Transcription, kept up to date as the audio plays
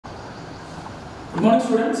Good morning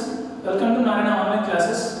students, welcome to Narayana online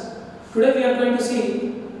classes. Today we are going to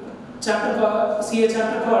see a chapter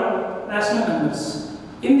called rational numbers.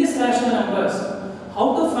 In this rational numbers,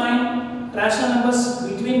 how to find rational numbers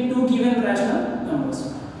between two given rational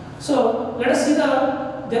numbers. So let us see there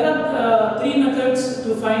are three methods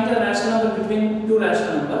to find the rational number between two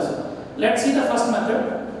rational numbers. Let's see the first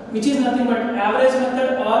method, which is nothing but average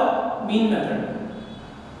method or mean method.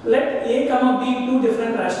 Let a comma b two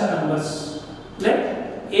different rational numbers. Let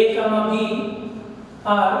a comma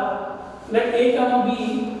b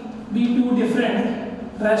be two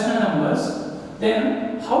different rational numbers.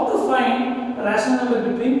 Then how to find rational number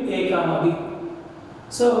between a comma b?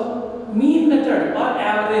 So mean method or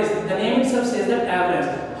average, the name itself says that average.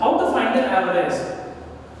 How to find the average?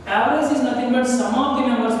 Average is nothing but sum of the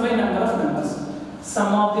numbers by number of numbers.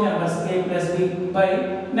 Sum of the numbers a plus b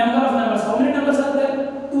by number of numbers. How many numbers are there?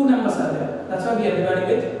 Two numbers are there. That's why we are dividing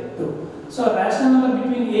with 2. So rational number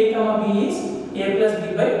between a comma b is a plus b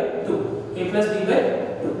by 2. A plus b by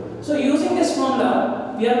 2. So using this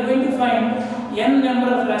formula, we are going to find n number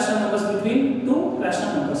of rational numbers between two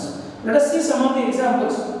rational numbers. Let us see some of the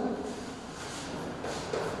examples.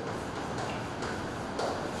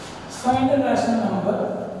 Find a rational number.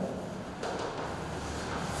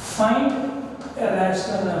 Find a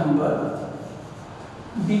rational number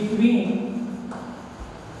between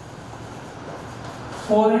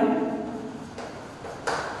 4 and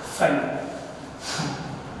 5.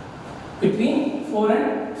 Between 4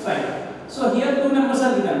 and 5. So here two numbers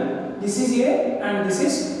are given. This is A and this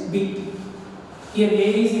is B. Here A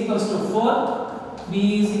is equals to 4,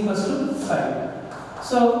 B is equals to 5.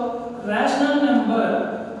 So rational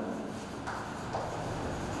number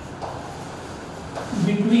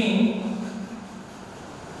between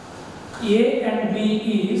A and B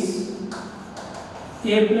is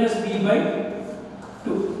A plus B by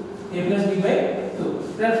 2. A plus B by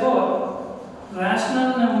 2. Therefore,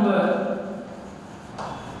 rational number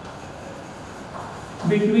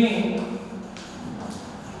between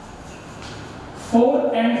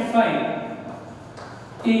 4 and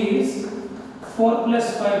 5 is 4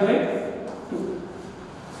 plus 5 by 2.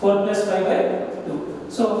 4 plus 5 by 2.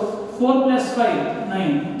 So 4 plus 5,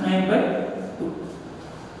 9. 9 by 2.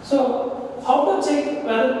 So how to check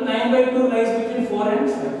whether 9 by 2 lies between 4 and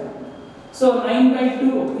 5? So 9 by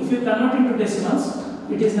 2, if you convert into decimals,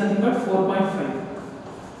 it is nothing but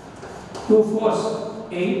 4.5. 2 4s,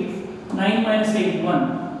 8. 9 minus 8,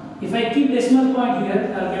 1. If I keep decimal point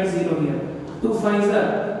here, I will get 0 here. 2 5s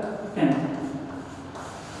are 10.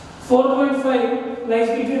 4.5 lies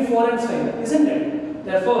between 4 and 5, isn't it?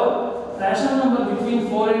 Therefore, rational number between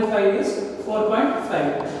 4 and 5 is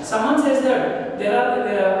 4.5. Someone says that there are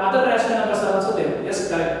other rational numbers are also there. Yes,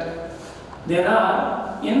 correct. There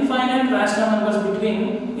are infinite rational numbers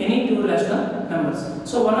between any two rational numbers.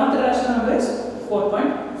 So one of the rational numbers is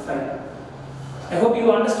 4.5. I hope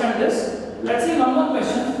you understand this. Let's see one more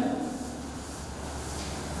question.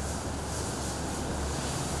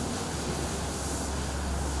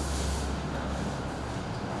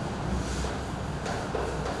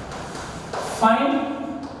 Find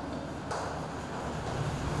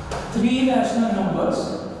three rational numbers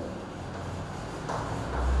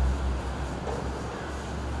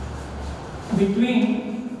between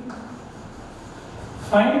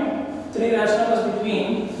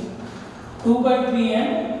 2 by 3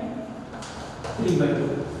 and 3 by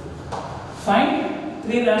 2. Find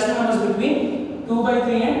three rational numbers between 2 by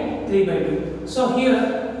 3 and 3 by 2. So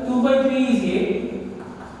here 2 by 3 is A,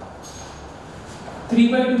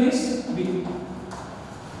 3 by 2 is B.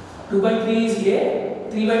 2 by 3 is A,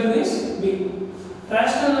 3 by 2 is B.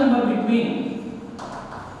 Rational number between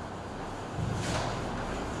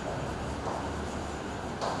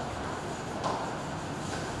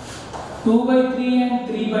 2 by 3 and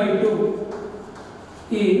 3 by 2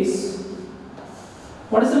 is,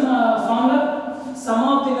 what is the formula? Sum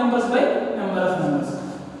of the numbers by number of numbers.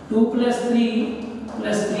 2 plus 3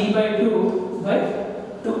 plus 3 by 2 by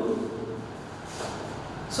 2.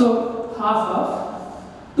 So half of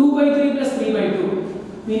 2 by 3 plus 3 by 2.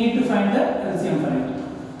 We need to find the LCM for it.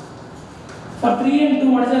 For 3 and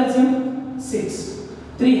 2, what is the LCM? 6.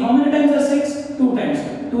 3, how many times are 6? 2 times.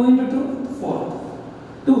 2 into 2, 4.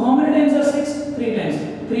 2, how many times are 6? 3 times.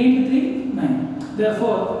 3 into 3, 9.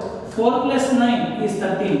 Therefore, 4 plus 9 is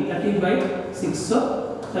 13. 13 by 6.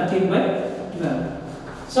 So, 13 by 12.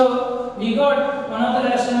 So, we got one of the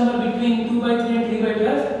rational number between 2 by 3 and 3 by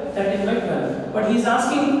 12, 13 by 12. But he is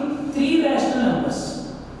asking 3 rational numbers.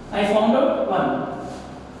 I found out 1.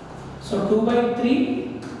 So, 2 by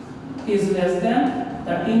 3 is less than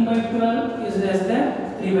 13 by 12 is less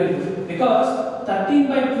than 3 by 2. Because 13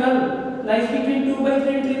 by 12 lies between 2 by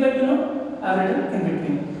 3 and 3 by 2, no? I have written in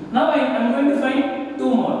between. Now I am going to find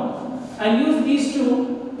two more. I'll use these two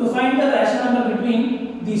to find the rational number between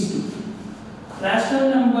these two. Rational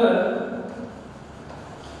number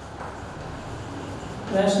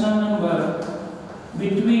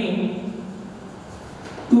between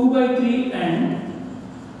 2 by 3 and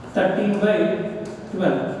 13 by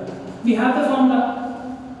 12. We have the formula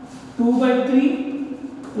 2 by 3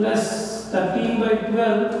 plus 13 by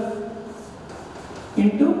 12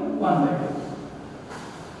 into 1 by 2.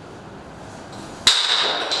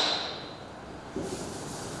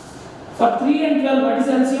 For 3 and 12, what is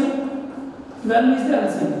LCM? 12 is the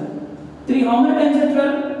LCM. 3, how many times is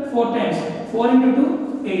 12? 4 times. 4 into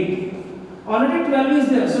 2, 8. Already 12 is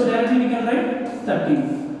there, so directly we can write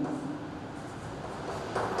 13.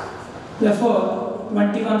 Therefore,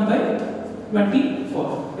 21 by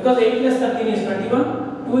 24. Because 8 plus 13 is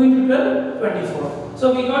 21, 2 into 12, 24.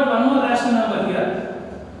 So we got one more rational number here.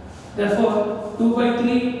 Therefore, 2 by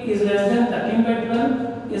 3 is less than 13 by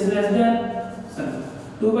 12 is less than,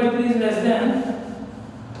 2 by 3 is less than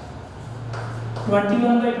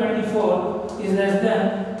 21 by 24 is less than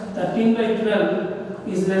 13 by 12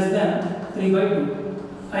 is less than 3 by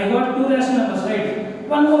 2. I got two rational numbers, right?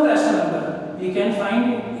 One more rational number. We can find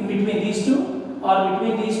in between these two, or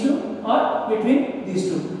between these two, or between these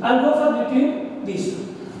two. I'll go for between these two.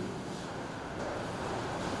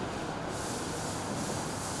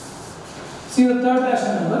 See the third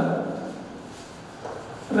rational number.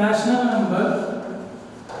 Rational number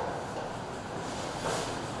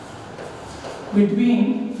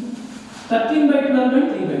between 13 by 12 and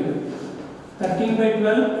 3 by 2. 13 by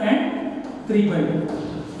 12 and 3 by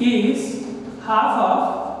 2 is half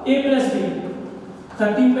of a plus b.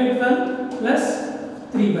 13 by 12 plus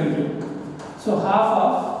 3 by 2. So half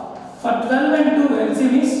of, for 12 and 2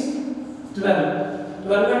 LCM is 12.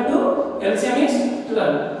 12 and 2 LCM is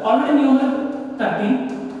 12. Already you have 13.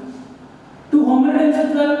 2 how many times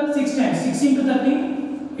is 12? 6 times. 6 into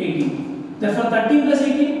 13, 18. Therefore 13 plus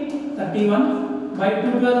 18, 31 by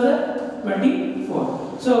 2 12 is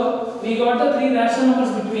 24. So we got the three rational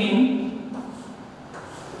numbers between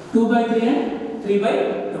 2 by 3 and 3 by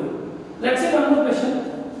 2. Let's see one more question.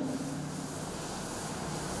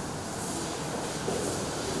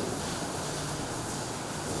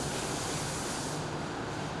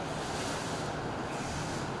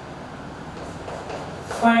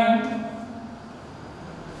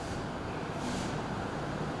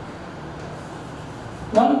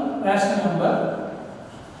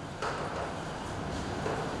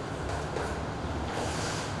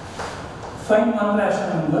 Find one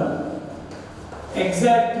rational number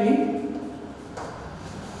exactly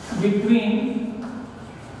between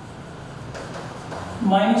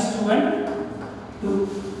 -2 and 2.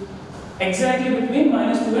 Exactly between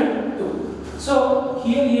 -2 and 2. So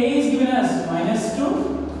here A is given as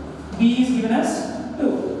 -2, B is given as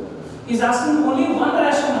 2. Is asking only one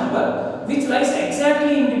rational number which lies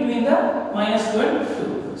exactly in between the -2 and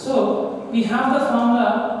 2. So we have the formula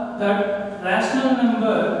that rational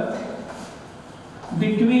number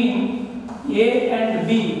between A and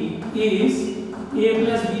B is A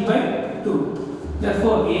plus B by 2.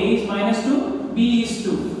 Therefore A is -2, B is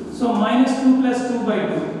 2. So -2 plus 2 by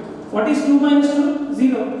 2. What is 2 minus 2?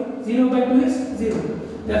 0. 0 by 2 is 0.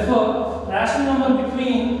 Therefore rational number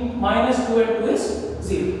between -2 and 2 is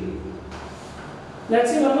 0. Let's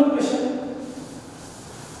see one more question.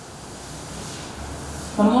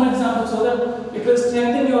 One more example so that it will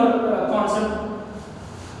strengthen your concept.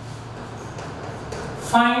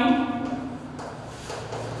 Find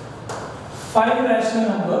 5 rational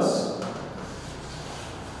numbers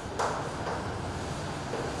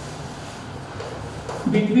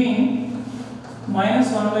between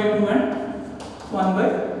 -1 by 2 and 1 by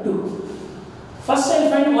 2. First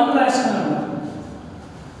I find one rational number.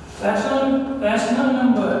 Rational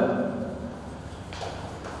number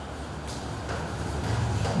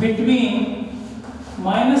between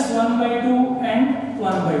 -1 by 2 and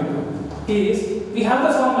 1 by 2 is, we have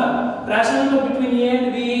the formula. Rational number between A and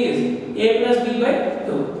B is A plus B by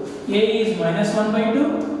 2. A is -1 by 2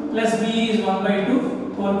 plus B is 1 by 2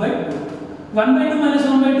 whole by 2. 1 by 2 minus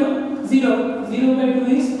 1 by 2, 0. 0 by 2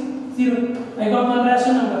 is 0. I got one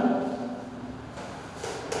rational number.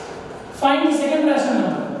 Find the second rational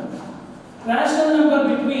number. Rational number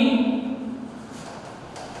between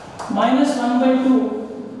 -1 by 2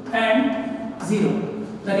 and 0.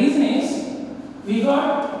 The reason is we got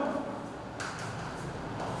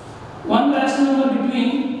one rational number between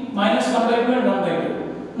 -1 by 2 and 1 by 2.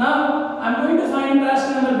 Now I am going to find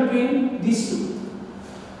rational number between these two,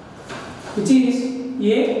 which is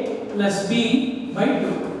A plus B by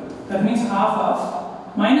 2. That means half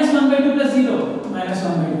of minus 1 by 2 plus 0. Minus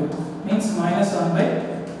 1 by 2 means minus 1 by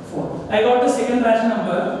 4. I got the second rational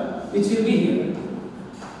number which will be here.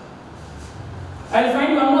 I will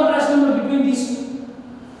find one more rational number between these two.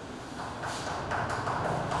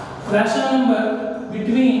 Rational number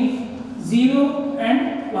between 0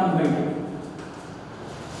 and 1 by 2.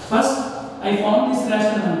 First, I found this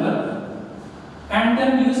rational number, and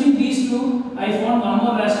then using these two, I found one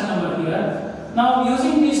more rational number here. Now,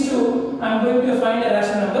 using these two, I am going to find a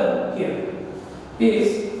rational number here. Is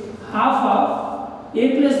half of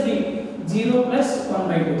a plus b, 0 plus 1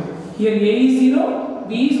 by 2. Here a is 0,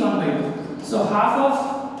 b is 1 by 2. So, half of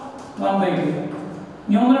 1 by 2.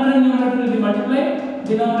 Numerator and numerator will be multiplied,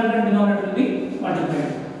 denominator and denominator will be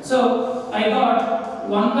multiplied. So, I got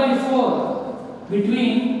 1 by 4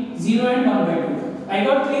 between 0 and 1 by 2. I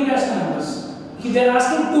got 3 rational numbers. They are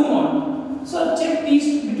asking 2 more. So, check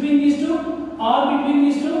these between these two, or between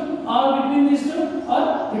these two, or between these two,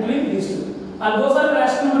 or between these two. I will go for a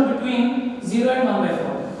rational number between 0 and 1 by 4.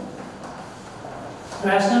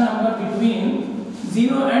 Rational number between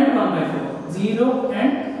 0 and 1 by 4. 0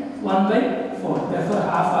 and 1 by 4. Therefore,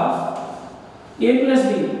 half of a plus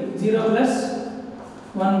b, 0 plus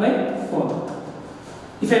 1 by 4.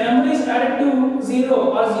 If a number is added to 0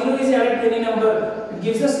 or 0 is added to any number, it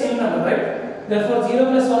gives the same number, right? Therefore, 0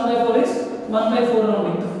 plus 1 by 4 is 1 by 4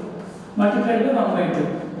 only. Multiplied by 1 by 2.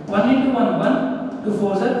 1 into 1, 1. 2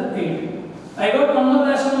 4s are 8. I got one more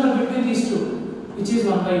rational number between these two, which is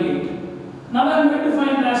 1 by 8. Now I am going to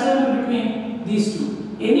find rational number between these two.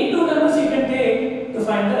 Any two numbers you can take to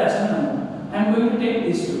find the rational number. I am going to take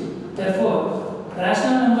these two. Therefore,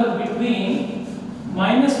 rational number between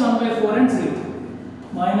minus 1 by 4 and 0.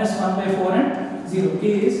 Minus 1 by 4 and 0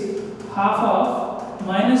 is half of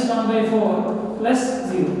minus 1 by 4 plus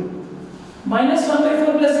 0. Minus 1 by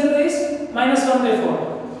 4 plus 0 is minus 1 by 4.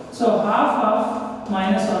 So, half of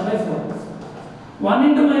minus 1 by 4. 1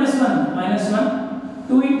 into minus 1, minus 1.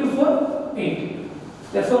 2 into 4, 8.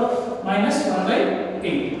 Therefore, minus 1 by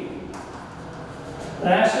 8.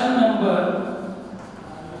 Rational number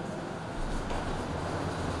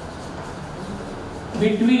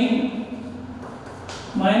between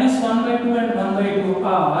minus 1 by 2 and 1 by 2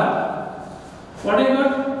 are, what I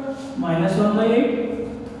got? Minus 1 by 8,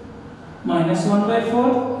 minus 1 by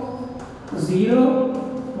 4, 0,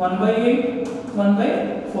 1 by 8, 1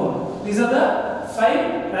 by 4. These are the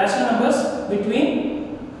 5 rational numbers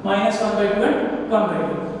between minus 1 by 2 and 1 by 2.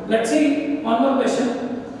 Let's see one more question.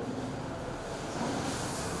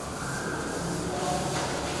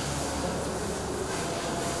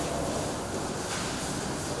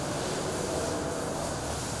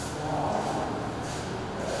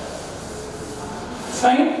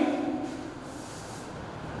 Find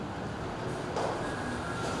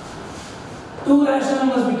two rational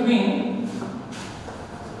numbers between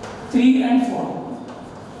 3 and 4.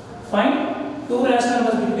 Find two rational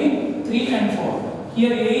numbers between 3 and 4.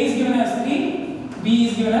 Here A is given as 3, B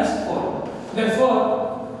is given as 4.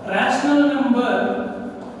 Therefore, rational number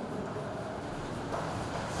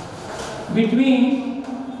between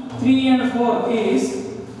 3 and 4 is,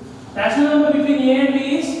 rational number between A and B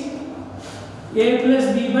is a plus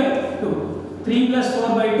b by 2. 3 plus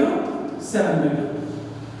 4 by 2, 7 by 2.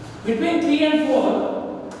 Between 3 and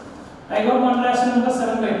 4, I got one rational number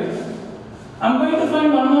 7 by 2. I am going to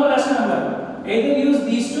find one more rational number. Either use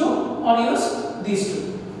these two or use these two.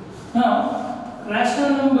 Now,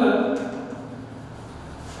 rational number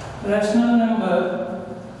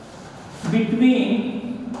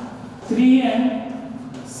between 3 and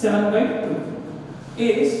 7 by 2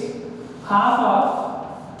 is half of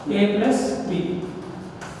a plus b.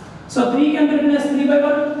 So 3 can be written as 3 by 1.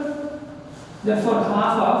 Therefore,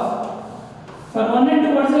 half of, for 1 and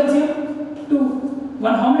 2, what is the LCM? 2.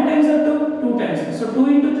 1, how many times are 2? 2 times. So 2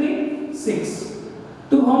 into 3, 6.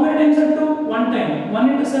 2, how many times are 2? 1 time. 1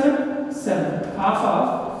 into 7, 7. Half of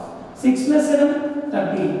 6 plus 7,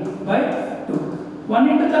 13 by 2. 1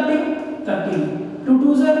 into 13, 13. 2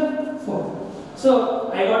 2s are 4. So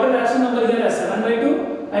I got a rational number here as 7 by 2.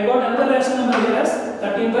 I got another rational number here as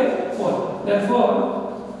 13 by 4. Therefore,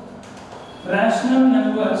 rational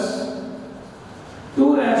numbers,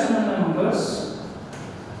 two rational numbers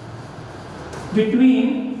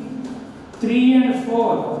between 3 and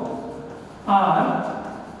 4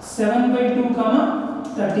 are 7 by 2,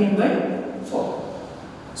 13 by 4.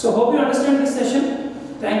 So, hope you understand this session.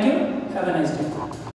 Thank you. Have a nice day.